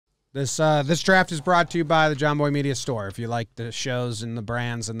This draft is brought to you by the Jomboy Media Store. If you like the shows and the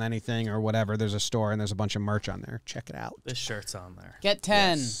brands and anything or whatever, there's a store and there's a bunch of merch on there. Check it out. This shirt's on there. Get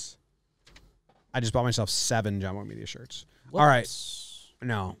 10. Yes. I just bought myself 7 Jomboy Media shirts. Whoops. All right.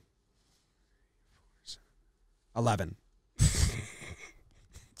 No. 11. That's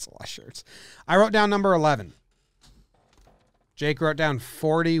a lot of shirts. I wrote down number 11. Jake wrote down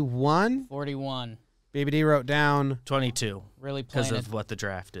 41. 41. BBD wrote down 22. Really playing because of what the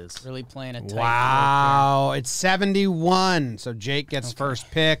draft is. Really playing it tight. Wow, it's 71. So Jake gets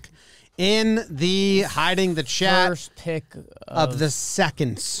first pick in the hiding the chat First pick of the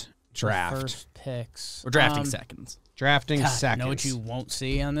seconds draft. First picks. We're drafting seconds. Drafting God, seconds. You know what you won't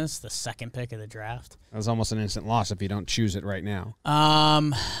see on this? The second pick of the draft. That was almost an instant loss if you don't choose it right now.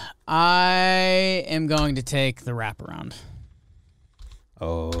 I am going to take the wraparound.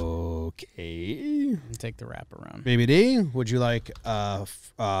 Okay. Take the wraparound. BBD, would you like a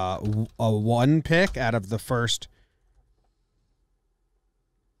 1 pick out of the first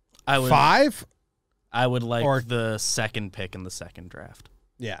 5? I would like the second pick in the second draft.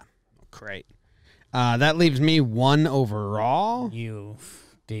 Yeah. Great. That leaves me 1 overall. You,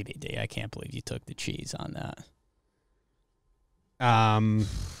 BBD, I can't believe you took the cheese on that.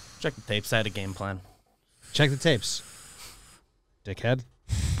 Check the tapes. I had a game plan. Check the tapes. Dickhead.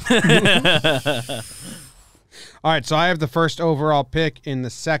 All right, so I have the first overall pick in the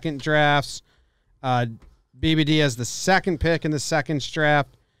second drafts. BBD has the second pick in the second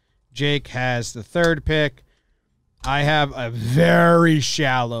draft. Jake has the third pick. I have a very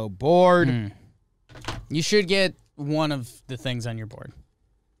shallow board. You should get one of the things on your board.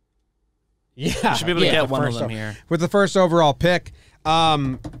 Yeah. You should be able to get one of them here. With the first overall pick.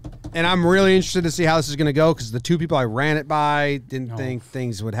 And I'm really interested to see how this is going to go because the 2 people I ran it by didn't think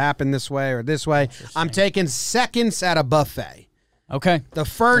things would happen this way or this way. I'm taking seconds at a buffet. Okay. The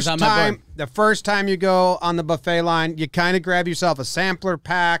first time you go on the buffet line, you kind of grab yourself a sampler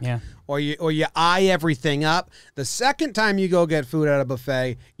pack or you eye everything up. The second time you go get food at a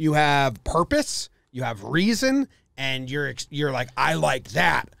buffet, you have purpose, you have reason, and you're like, I like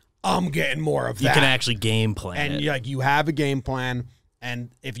that. I'm getting more of that. You can actually game plan and it. you have a game plan.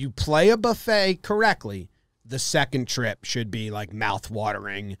 And if you play a buffet correctly, the second trip should be like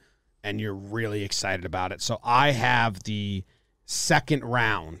mouth-watering, and you're really excited about it. So I have the second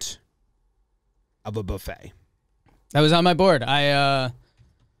round of a buffet. That was on my board. I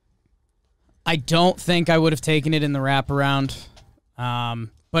don't think I would have taken it in the wraparound,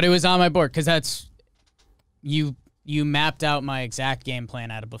 but it was on my board because that's you mapped out my exact game plan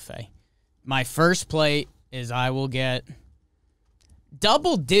at a buffet. My first plate is I will get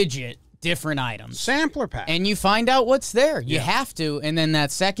double-digit different items. Sampler pack. And you find out what's there. You have to. And then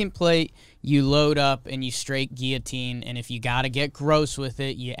that second plate, you load up and you straight guillotine. And if you got to get gross with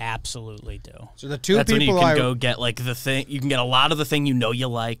it, you absolutely do. So the 2 That's people when you can go get like the thing. You can get a lot of the thing you know you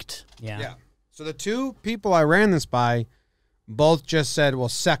liked. Yeah. So the 2 people I ran this by both just said, well,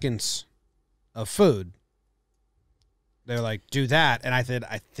 seconds of food. They're like, do that. And I said,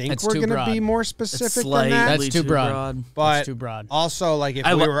 I think That's we're going to be more specific than that. That's too broad. But that's too broad. Also, like, if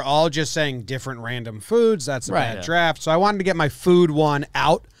we were all just saying different random foods, that's a bad draft. So I wanted to get my food one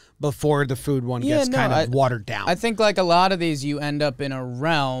out before the food one gets kind of watered down. I think, like, a lot of these, you end up in a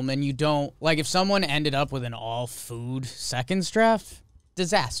realm and you don't, like, if someone ended up with an all-food seconds draft,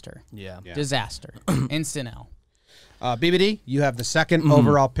 disaster. Yeah. Disaster. Instant L. BBD, you have the second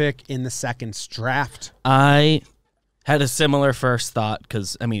overall pick in the seconds draft. I had a similar first thought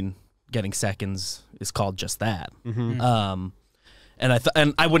because, I mean, getting seconds is called just that. And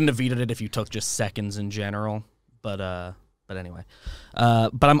I wouldn't have vetoed it if you took just seconds in general, but anyway.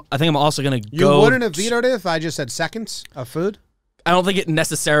 But I think I'm also gonna go. You wouldn't have vetoed it if I just said seconds of food? I don't think it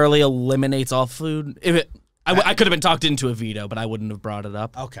necessarily eliminates all food. If it, I could have been talked into a veto, but I wouldn't have brought it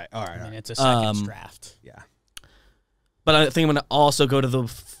up. Okay, all right. I mean, it's a seconds draft. Yeah. But I think I'm gonna also go to the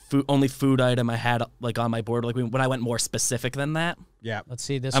only food item I had like on my board, like when I went more specific than that. Yeah. Let's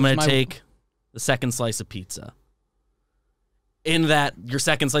see this. I'm gonna take the second slice of pizza. In that your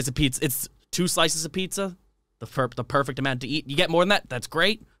second slice of pizza, it's 2 slices of pizza, the perfect amount to eat. You get more than that, that's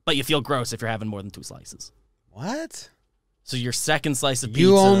great, but you feel gross if you're having more than 2 slices. What? So your second slice of pizza.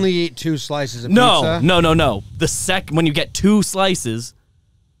 You only eat 2 slices of pizza? No. When you get 2 slices,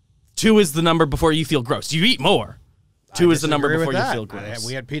 2 is the number before you feel gross. You eat more. 2 is the number before you feel gross.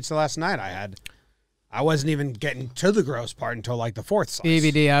 We had pizza last night. I wasn't even getting to the gross part until like the 4th slice.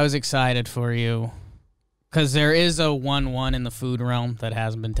 BBD, I was excited for you because there is a 1-1 in the food realm that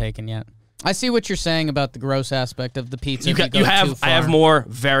hasn't been taken yet. I see what you're saying about the gross aspect of the pizza. I have more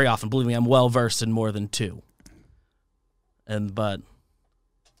very often. Believe me, I'm well versed in more than 2. But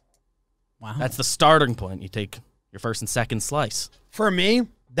Wow. That's the starting point. You take your first and second slice. For me,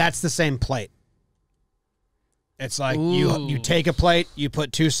 that's the same plate. It's like Ooh. you take a plate, you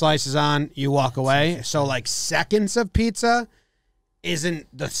put 2 slices on, you walk away. So like seconds of pizza isn't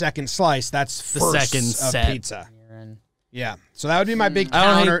the second slice. That's The firsts second of set. pizza. Yeah. So that would be my big I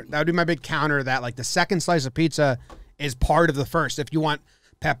don't counter. That would be my big counter to that. Like the second slice of pizza is part of the first. If you want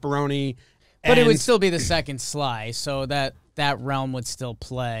pepperoni. But it would and- still be the second slice, so that realm would still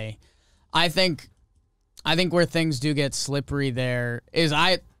play. I think where things do get slippery there is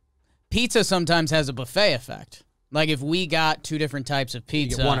pizza sometimes has a buffet effect. Like if we got 2 different types of you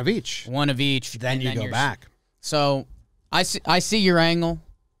pizza, get one of each. and Then you go back. So I see your angle.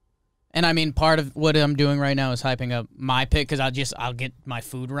 And I mean, part of what I'm doing right now is hyping up my pick because I'll get my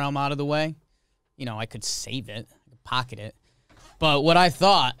food realm out of the way. You know, I could save it, I could pocket it. But what I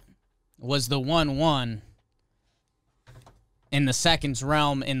thought was the 1-1 in the seconds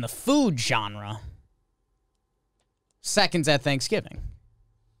realm in the food genre. Seconds at Thanksgiving.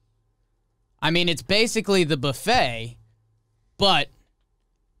 I mean, it's basically the buffet, but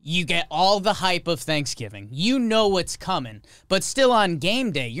you get all the hype of Thanksgiving. You know what's coming, but still on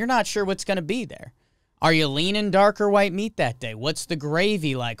game day, you're not sure what's going to be there. Are you leaning dark or white meat that day? What's the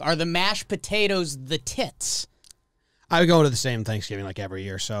gravy like? Are the mashed potatoes the tits? I would go to the same Thanksgiving like every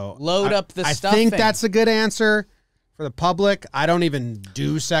year. So Load up the I stuffing. think that's a good answer for the public. I don't even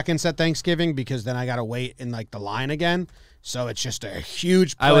do seconds at Thanksgiving because then I got to wait in like the line again. So it's just a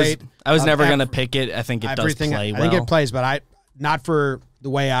huge plate. I was of never going to pick it. I think it does everything. play well. I think it plays, but not for the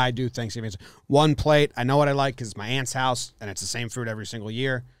way I do Thanksgiving. It's one plate. I know what I like because it's my aunt's house and it's the same food every single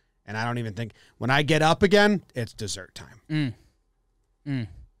year. And I don't even think when I get up again, it's dessert time.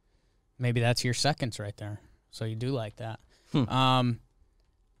 Maybe that's your seconds right there. So you do like that.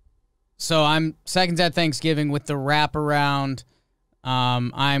 So I'm seconds at Thanksgiving with the wraparound.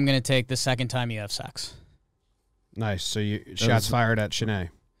 I'm going to take the second time you have sex. Nice. So shots fired at Shanae.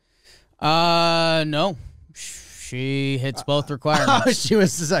 No. She hits both requirements. She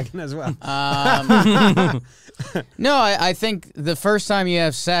was the second as well. No, I think the first time you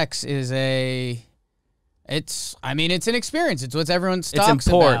have sex is it's an experience. It's what everyone talks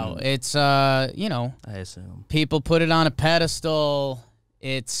important. about. It's, I assume. people put it on a pedestal.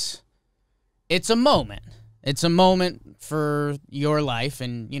 It's a moment. It's a moment for your life.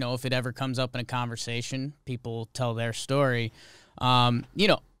 And, if it ever comes up in a conversation, people tell their story. I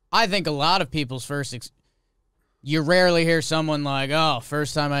think a lot of people's you rarely hear someone like, oh,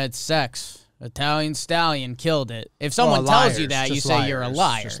 first time I had sex, Italian stallion killed it. If someone tells you that, you say you're a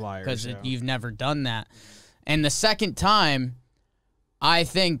liar because you've never done that. And the second time, I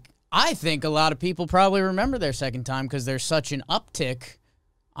think a lot of people probably remember their second time because there's such an uptick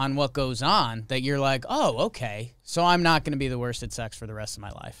on what goes on that you're like, oh, okay, so I'm not going to be the worst at sex for the rest of my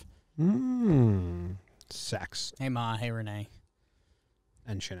life. Sex. Hey, Ma. Hey, Renee.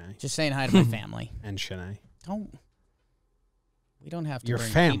 And Shanae. Just saying hi to my family. And Shanae. We don't have to Your bring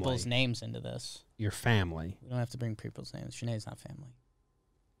family. people's names into this. Your family. We don't have to bring people's names. Shanae's not family.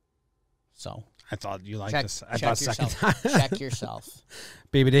 So. I thought you liked Check, this. check thought second time. Check yourself.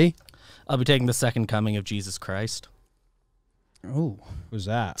 BBD? I'll be taking the second coming of Jesus Christ. Ooh. Who's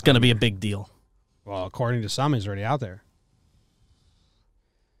that? It's going to be a big deal. Well, according to some, he's already out there.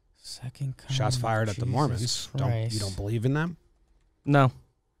 Second coming Shots fired of at the Jesus Mormons. Christ. You don't believe in them? No.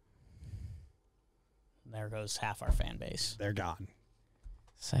 There goes half our fan base. They're gone.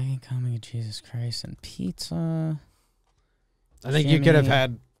 Second coming of Jesus Christ and pizza. I think you could have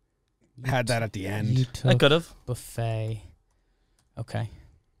had that at the end. I could have. Buffet. Okay.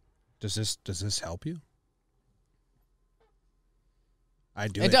 Does this help you? I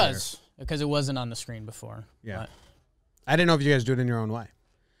do. It does because it wasn't on the screen before. Yeah. But I didn't know if you guys do it in your own way.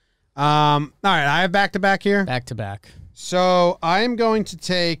 All right, I have back to back here. back to back. So I am going to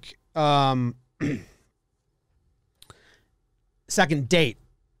take second date.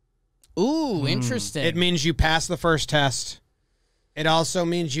 Ooh, interesting. It means you pass the first test. It also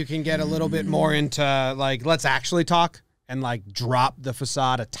means you can get a little bit more into like, let's actually talk and like drop the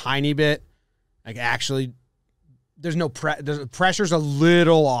facade a tiny bit. Like actually, there's no the pressure's a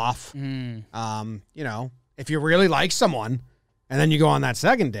little off. If you really like someone and then you go on that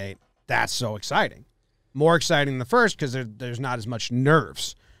second date, that's so exciting. More exciting than the first because there's not as much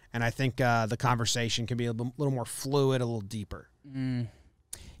nerves. And I think the conversation can be a little more fluid, a little deeper.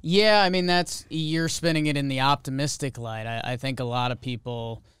 Yeah, I mean, you're spinning it in the optimistic light. I think a lot of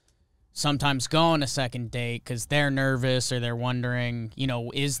people sometimes go on a second date because they're nervous or they're wondering,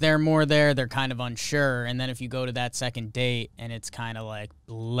 is there more there? They're kind of unsure. And then if you go to that second date and it's kind of like,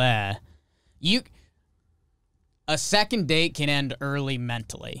 bleh. A second date can end early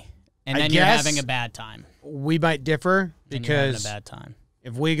mentally. And then you're having a bad time. We might differ And you're having because a bad time.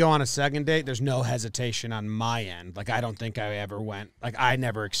 if we go on a second date, there's no hesitation on my end. Like, I don't think I ever went. Like, I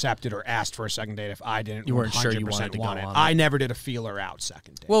never accepted or asked for a second date if I didn't. You weren't sure you wanted to go on it. I never did a feeler out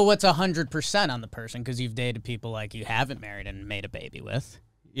second date. Well, what's 100% on the person? Because you've dated people like you haven't married and made a baby with.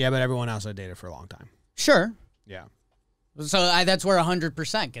 Yeah, but everyone else I dated for a long time. Sure. Yeah. So that's where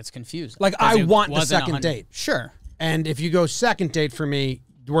 100% gets confused. Like, I want the second date. Sure. And if you go second date for me,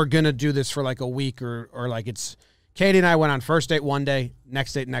 we're going to do this for like a week or like it's Katie and I went on first date one day,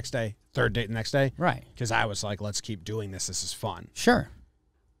 next date next day, third date the next day. Right. Because I was like, let's keep doing this. This is fun. Sure.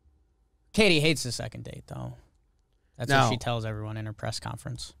 Katie hates the second date, though. That's what she tells everyone in her press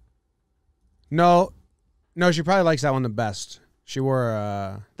conference. No, she probably likes that one the best. She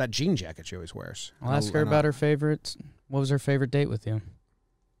wore that jean jacket she always wears. I'll ask her about her favorites. What was her favorite date with you?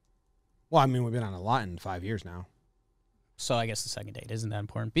 Well, I mean, we've been on a lot in 5 years now. So I guess the second date isn't that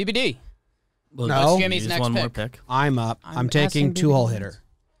important. BBD. No. What's Jimmy's next one pick? more pick. I'm up. I'm taking asking two-hole BBD. hitter.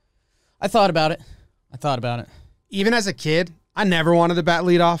 I thought about it. Even as a kid, I never wanted to bat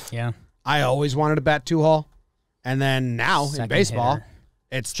leadoff. Yeah. I always wanted to bat two-hole. And then now in Second baseball, hitter.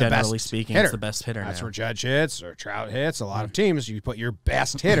 it's the Generally best speaking, hitter. it's the best hitter That's now. where Judge hits or Trout hits. A lot of teams, you put your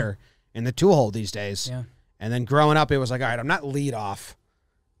best hitter in the two-hole these days. Yeah. And then growing up, it was like, all right, I'm not leadoff.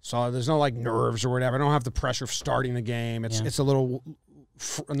 So there's no like nerves or whatever. I don't have the pressure of starting the game. It's a little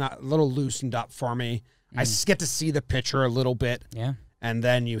loosened up for me. I get to see the pitcher a little bit. Yeah. And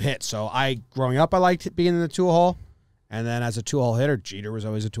then you hit. So growing up, I liked being in the two-hole. And then as a two-hole hitter, Jeter was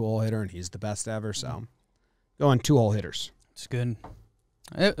always a two-hole hitter, and he's the best ever. So going two-hole hitters. It's good.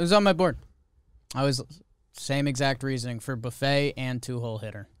 It was on my board. I was same exact reasoning for buffet and two-hole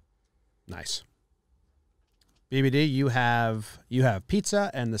hitter. Nice. BBD, you have pizza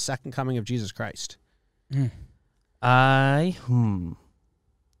and the second coming of Jesus Christ. That'd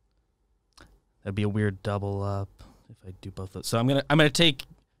be a weird double up if I do both of those. So I'm gonna take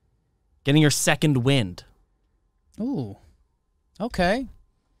getting your second wind. Ooh. Okay.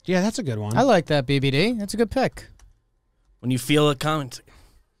 Yeah, that's a good one. I like that, BBD. That's a good pick. When you feel it coming,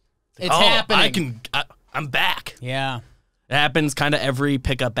 It's happening. I'm back. Yeah. It happens kind of every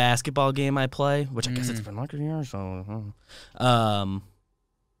pickup basketball game I play, which I guess it's been like a year or so.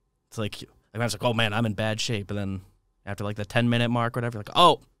 It's like I was like, oh man, I'm in bad shape, and then after like the 10-minute mark, whatever, like,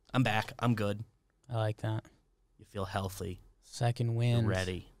 oh, I'm back, I'm good. I like that. You feel healthy, Second wind. you're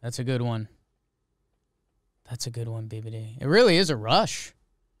ready. That's a good one. That's a good one, BBD. It really is a rush.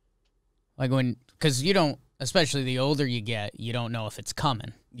 Like because you don't, especially the older you get, you don't know if it's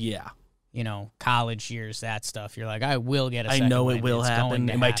coming. Yeah, You know, college years, that stuff. You're like, I will get a I second know it wind. will It's happen. going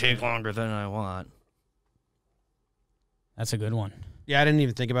to It might happen. take longer than I want. That's a good one. Yeah, I didn't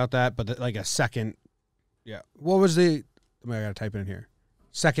even think about that, but like a second. Yeah. What was the. I got to type it in here.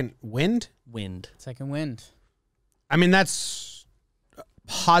 Second wind? Wind. Second wind. I mean, that's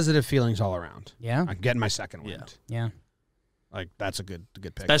positive feelings all around. Yeah. I'm getting my second wind. Yeah. Like, that's a good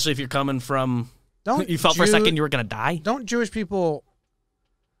pick. Especially if you're coming from. Don't You felt for a second you were gonna die. Don't Jewish people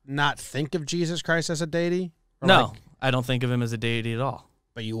not think of Jesus Christ as a deity? Or No, like, I don't think of him as a deity at all.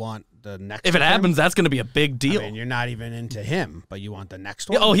 but you want the next If it of him? happens, that's gonna be a big deal. I mean, you're not even into him, but you want the next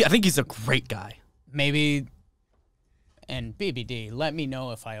one? Yeah, oh, yeah, I think he's a great guy. Maybe, and BBD, let me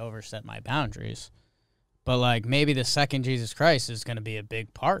know if I overstep my boundaries. But, like, maybe the second Jesus Christ is going to be a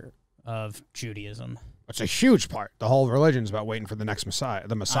big part of Judaism. It's a huge part. The whole religion's about waiting for the next Messiah,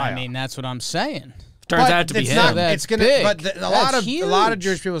 the Messiah. I mean, that's what I'm saying. Turns But out to be it's him. not- That's it's gonna, big. but a lot That's of huge.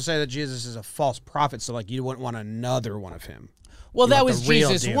 Jewish people say that Jesus is a false prophet, so like you wouldn't want another one of him. Well, You that want was the real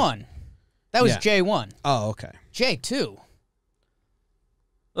Jesus deal. 1. That was Yeah. J1. Oh, okay. J2.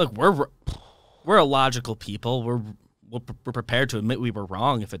 Look, we're a logical people. We're prepared to admit we were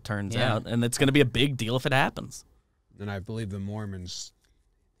wrong if it turns Yeah. out, and it's going to be a big deal if it happens. And I believe the Mormons,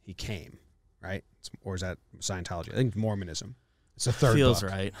 he came, right? Or is that Scientology? I think Mormonism. It's the third Feels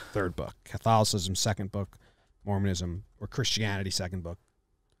book. right. Third book. Catholicism, second book. Mormonism, or Christianity, second book.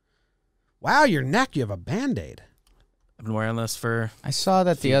 Wow, your neck, you have a Band-Aid. I've been wearing this for I saw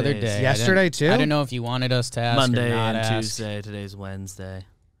that the Few other days. day. Yesterday, too? I didn't know if you wanted us to ask Monday or not and ask. Tuesday. Today's Wednesday.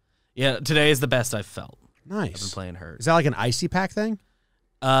 Yeah, today is the best I've felt. I've been Nice. playing hurt. Is that like an icy pack thing?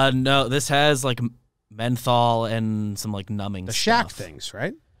 No, this has like menthol and some like numbing The stuff. Shack things,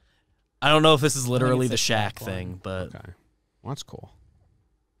 right? I don't know if this is literally it's the a shack Shack one. thing, but Okay. Well, that's cool.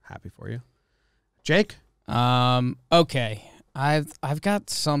 Happy for you. Jake? Okay. I've got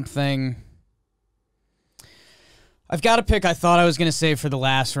something. I've got a pick I thought I was going to save for the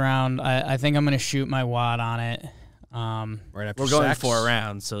last round. I think I'm going to shoot my wad on it. Right after we're going sex? 4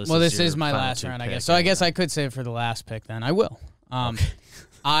 rounds. So This your is my final last two round, I pick guess. So I guess anyway. I could save for the last pick then. I will.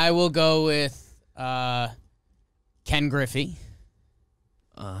 I will go with Ken Griffey.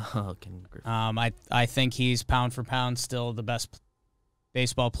 Ken Griffey. I think he's pound for pound still the best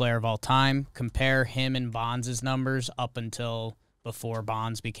baseball player of all time. Compare him and Bonds' numbers up until before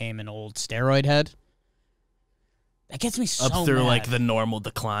Bonds became an old steroid head. That gets me so up through mad. like the normal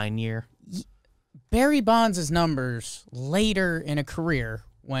decline year. Barry Bonds' numbers later in a career,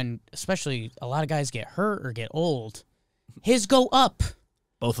 when especially a lot of guys get hurt or get old, his go up.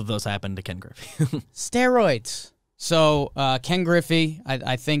 Both of those happened to Ken Griffey. Steroids. So Ken Griffey,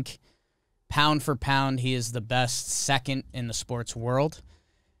 I think pound for pound, he is the best second in the sports world.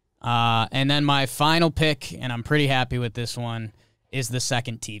 And then my final pick, and I'm pretty happy with this one, is the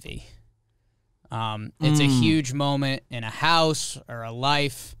second TV. It's a huge moment in a house or a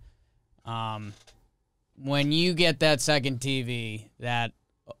life. When you get that second TV, that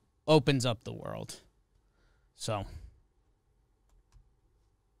opens up the world. So,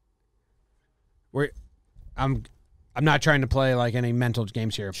 I'm not trying to play like any mental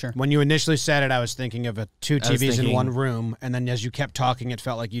games here. Sure. When you initially said it, I was thinking of two TVs in one room, and then as you kept talking, it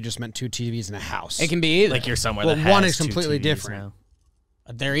felt like you just meant two TVs in a house. it can be either. Like you're somewhere Well, that has one is two completely TVs different. now.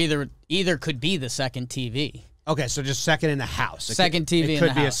 They're either could be the second TV. Okay, so just second in the house. Second TV in the It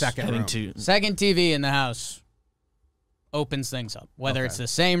could be a house. second Having room. two. Second TV in the house opens things up. Whether it's the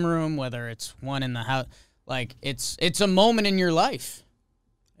same room, whether it's one in the house, like it's a moment in your life.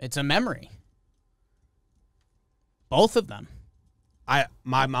 It's a memory. Both of them.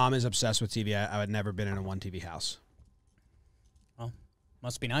 My mom is obsessed with TV. I had never been in a one TV house. Well,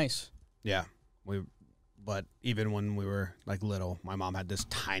 must be nice. Yeah, but even when we were like little, my mom had this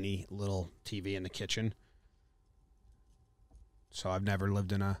tiny little TV in the kitchen. So I've never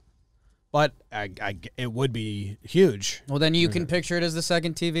lived in a, but it would be huge. Well, then you can picture it as the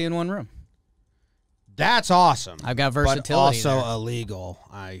second TV in one room. That's awesome. I've got but versatility. also there. illegal.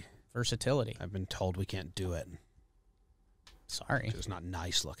 Versatility. I've been told we can't do it. Sorry. It's not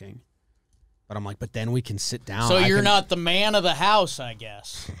nice looking. But I'm like, but then we can sit down. So you're not the man of the house, I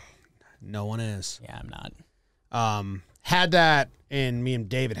guess. No one is. Yeah, I'm not. Had that, and me and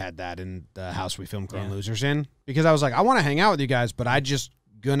David had that in the house we filmed Grown Losers in, because I was like, I want to hang out with you guys, but I just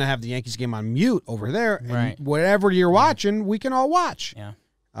gonna have the Yankees game on mute over there, and right. whatever you're watching, we can all watch.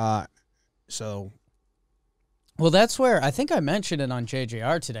 Yeah. So. Well, that's where I think I mentioned it on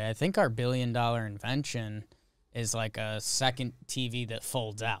JJR today. I think our $1 billion invention is like a second TV that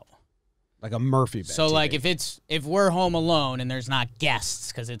folds out. Like a Murphy bed. So, TV. like, if we're home alone and there's not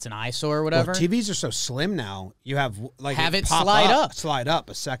guests because it's an eyesore or whatever. Well, TVs are so slim now. You have like have it pop slide up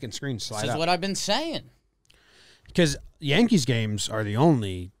a second screen This up. is what I've been saying. Because Yankees games are the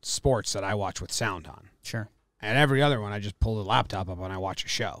only sports that I watch with sound on. Sure. And every other one, I just pull the laptop up and I watch a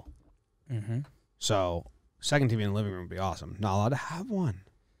show. Mm-hmm. So, second TV in the living room would be awesome. Not allowed to have one.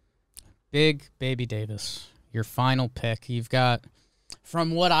 Big Baby Davis, your final pick. You've got,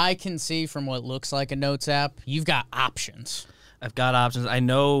 from what I can see, from what looks like a notes app, you've got options. I've got options. I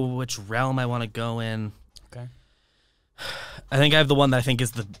know which realm I want to go in. Okay. I think I have the one that I think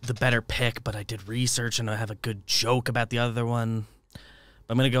is the better pick, but I did research and I have a good joke about the other one.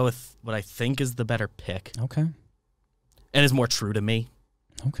 But I'm going to go with what I think is the better pick. Okay. And is more true to me.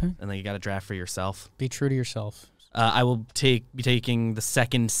 Okay. And then you got to draft for yourself. Be true to yourself. I will be taking the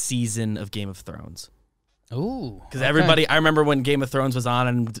second season of Game of Thrones. Ooh. Because everybody, I remember when Game of Thrones was on,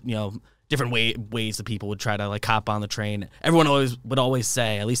 and different ways that people would try to like hop on the train. Everyone would always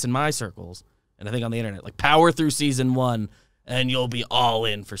say, at least in my circles, and I think on the internet, like power through season 1, and you'll be all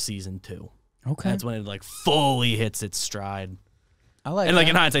in for season 2. Okay. That's when it like fully hits its stride. I like And that. like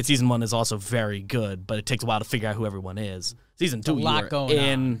in hindsight, season 1 is also very good, but it takes a while to figure out who everyone is. Season 2, a lot you're going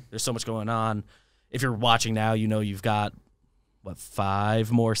in. on. There's so much going on. If you're watching now, you know you've got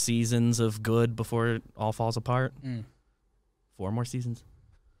 5 more seasons of good before it all falls apart. 4 more seasons.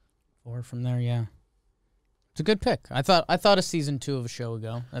 4 from there, yeah. It's a good pick. I thought a season 2 of a show would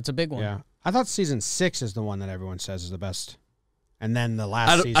go. That's a big one. Yeah. I thought season 6 is the one that everyone says is the best. And then the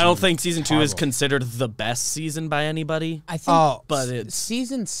last season. I don't think season 2 is horrible. considered the best season by anybody. I think but it's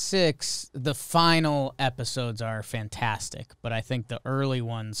season 6, the final episodes are fantastic, but I think the early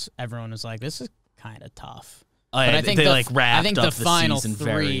ones, everyone was like, this is kind of tough. Oh, yeah, But I think they wrapped I think up the final season 3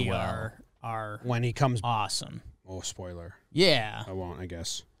 very well. are when he comes. awesome. Oh, spoiler. Yeah. I won't, I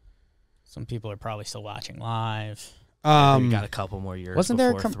guess. Some people are probably still watching live. We got a couple more years. Wasn't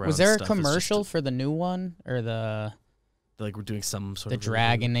there before there a Thrones stuff is commercial just- for the new one or the like we're doing some sort the of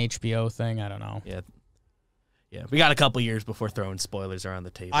Dragon HBO thing? I don't know. Yeah, we got a couple years before Thrones spoilers are on the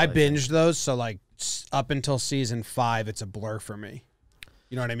table. I think. binged those, so like up until season 5, it's a blur for me.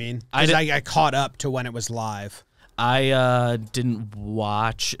 You know what I mean? I 'Cause I caught up to when it was live. I didn't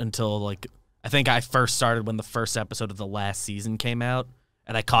watch until like I think I first started when the first episode of the last season came out,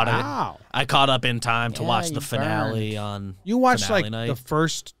 and I caught it. I caught up in time to watch the finale on. You watched finale like night. the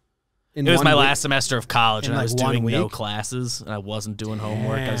first. It was my last semester of college, and like I was doing 1 no week? classes, and I wasn't doing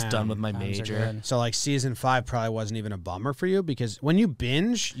homework. I was done with my major. So like season 5 probably wasn't even a bummer for you because when you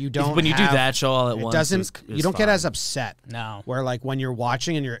binge, you don't. When you do that show all at once, you don't get as upset. No. Where like when you're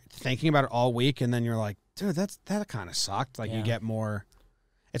watching and you're thinking about it all week, and then you're like, dude, that kind of sucked. Like you get more.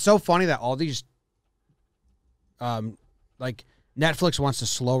 It's so funny that all these, like Netflix wants to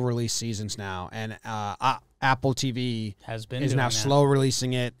slow release seasons now, and Apple TV is now slow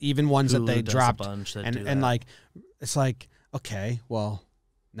releasing it, even ones that they dropped, and like it's like, okay, well,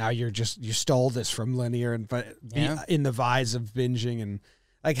 now you stole this from linear and be in the vise of binging. And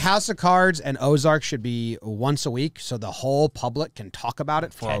like House of Cards and Ozark should be once a week, so the whole public can talk about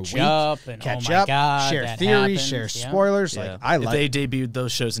it for a week, catch up, share theories, share spoilers. Yeah. Like if they debuted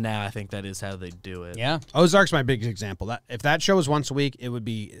those shows now, I think that is how they do it. Yeah, Ozark's my biggest example. That if that show was once a week, it would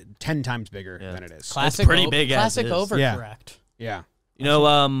be 10 times bigger than it is. Classic, it's pretty big. Classic overcorrect. Yeah. You know,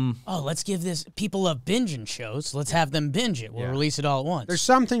 oh, let's give this people love binging shows. Let's have them binge it. We'll release it all at once. There's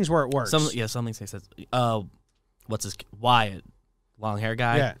some things where it works. Some things make sense. What's his Wyatt, long hair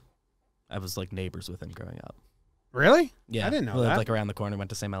guy? Yeah. I was like neighbors with him growing up. Really? Yeah, I didn't know we lived that. like around the corner. Went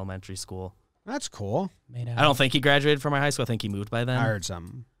to same elementary school. That's cool. I don't think he graduated from our high school. I think he moved by then. I heard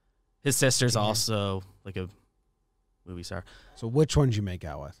something. His sister's also like a movie star. So which one did you make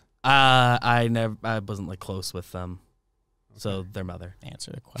out with? I wasn't like close with them. So their mother.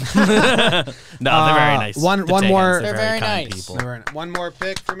 Answer the question. No, they're very nice. One more. They're very nice. People. One more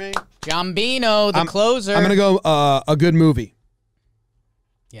pick for me. Jombino, the closer. I'm gonna go a good movie.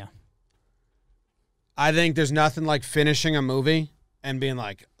 Yeah. I think there's nothing like finishing a movie and being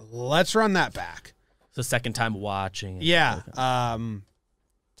like, let's run that back. The second time watching it. Yeah.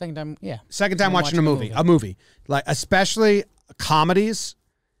 Second time, yeah. Second time watching a movie. A movie. Like, especially comedies.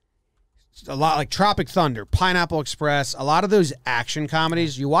 A lot like Tropic Thunder, Pineapple Express, a lot of those action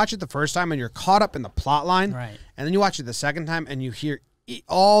comedies, you watch it the first time and you're caught up in the plot line. Right. And then you watch it the second time and you hear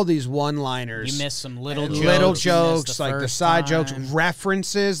all these one-liners. You miss some little jokes, like the side jokes,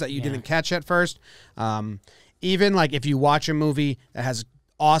 references that you didn't catch at first. Even like if you watch a movie that has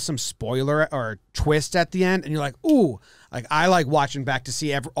awesome spoiler or twist at the end and you're like, ooh, like I like watching back to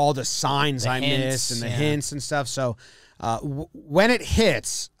see all the signs I missed and the hints and stuff. So when it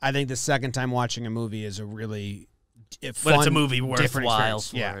hits, I think the second time watching a movie is a really fun, but it's a movie worthwhile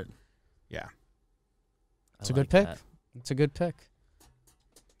for it. Yeah. It's a good pick. It's a good pick.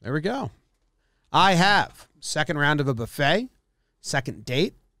 There we go. I have second round of a buffet, second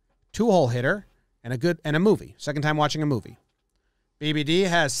date, 2-hole hitter, and a movie. Second time watching a movie. BBD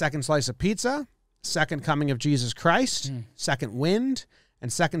has second slice of pizza, second coming of Jesus Christ, second wind,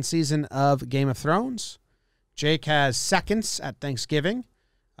 and second season of Game of Thrones. Jake has seconds at Thanksgiving,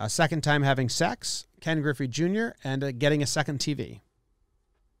 second time having sex, Ken Griffey Jr., and getting a second TV.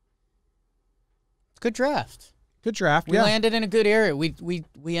 Good draft. Good draft. We landed in a good area.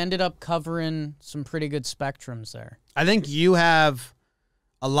 We ended up covering some pretty good spectrums there. I think you have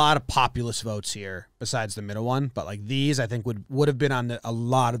a lot of populist votes here besides the middle one, but like these I think would have been on a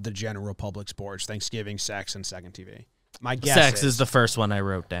lot of the general public sports, Thanksgiving, sex, and second TV. My guess sex is the first one I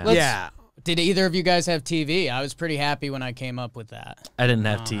wrote down. Did either of you guys have TV? I was pretty happy when I came up with that. I didn't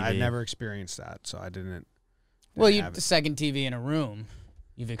have TV. I never experienced that, so I didn't. Well, the second TV in a room,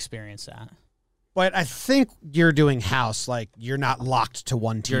 you've experienced that. But I think you're doing house, like you're not locked to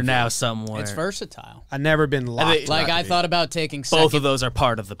one TV. You're now somewhere. It's versatile. I've never been locked. I thought about taking second. Both of those are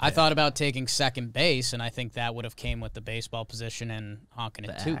part of the pick. I thought about taking second base, and I think that would have came with the baseball position and honking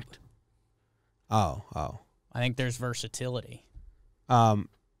it too. Oh. I think there's versatility.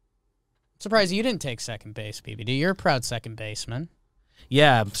 Surprised you didn't take second base, BBD. You're a proud second baseman.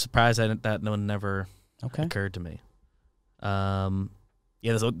 Yeah, I'm surprised that one never occurred to me.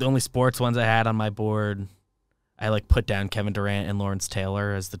 Yeah, the only sports ones I had on my board, I like put down Kevin Durant and Lawrence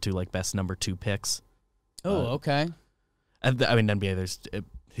Taylor as the two like best number 2 picks. Oh, okay. I mean, NBA,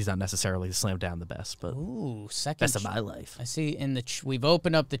 he's not necessarily slammed down the best, but second best of my life. I see we've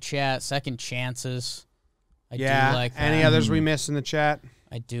opened up the chat. Second chances. I do like that. Any others we missed in the chat?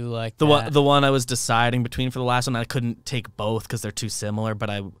 I do like the that. The one I was deciding between for the last one, I couldn't take both because they're too similar, but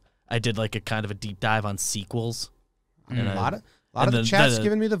I did like a kind of a deep dive on sequels. And a lot of the chat's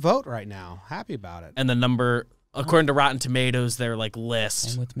giving me the vote right now. Happy about it. And the number, according to Rotten Tomatoes, their like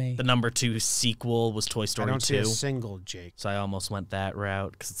list, same with me. The number 2 sequel was Toy Story 2. I don't see a single Jake. So I almost went that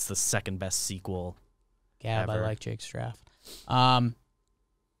route because it's the second best sequel. Gab, ever. I like Jake's draft.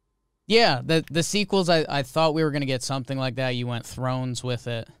 Yeah, the sequels, I thought we were going to get something like that. You went Thrones with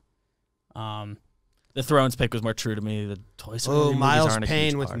it. The Thrones pick was more true to me. The Toy Story movies Miles aren't a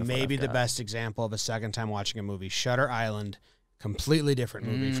Payne huge with part of what maybe I've the got. best example of a second time watching a movie. Shutter Island, completely different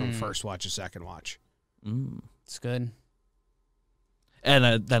movie from first watch to second watch. It's good.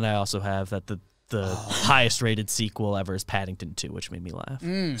 And then I also have that the highest rated sequel ever is Paddington 2, which made me laugh.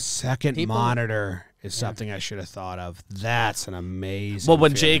 Second Monitor is something I should have thought of. That's an amazing Well,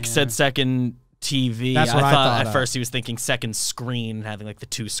 when feeling. Jake said second TV, That's what I thought at of. first he was thinking second screen, having like the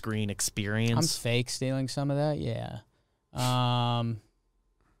 2-screen I'm experience. fake stealing some of that, yeah.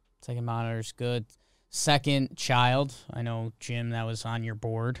 Second Monitor's good. Second Child, I know, Jim, that was on your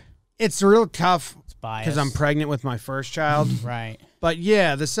board. It's real tough It's biased. because I'm pregnant with my first child. Right. But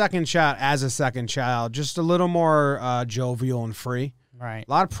yeah, the second child as a second child, just a little more jovial and free. Right.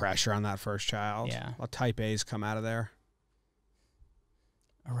 A lot of pressure on that first child. Yeah. A lot of type A's come out of there.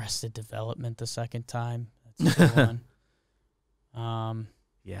 Arrested Development the second time. That's a good one.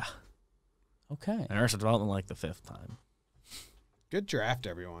 Yeah. Okay. And Arrested Development like the 5th time. Good draft,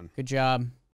 everyone. Good job.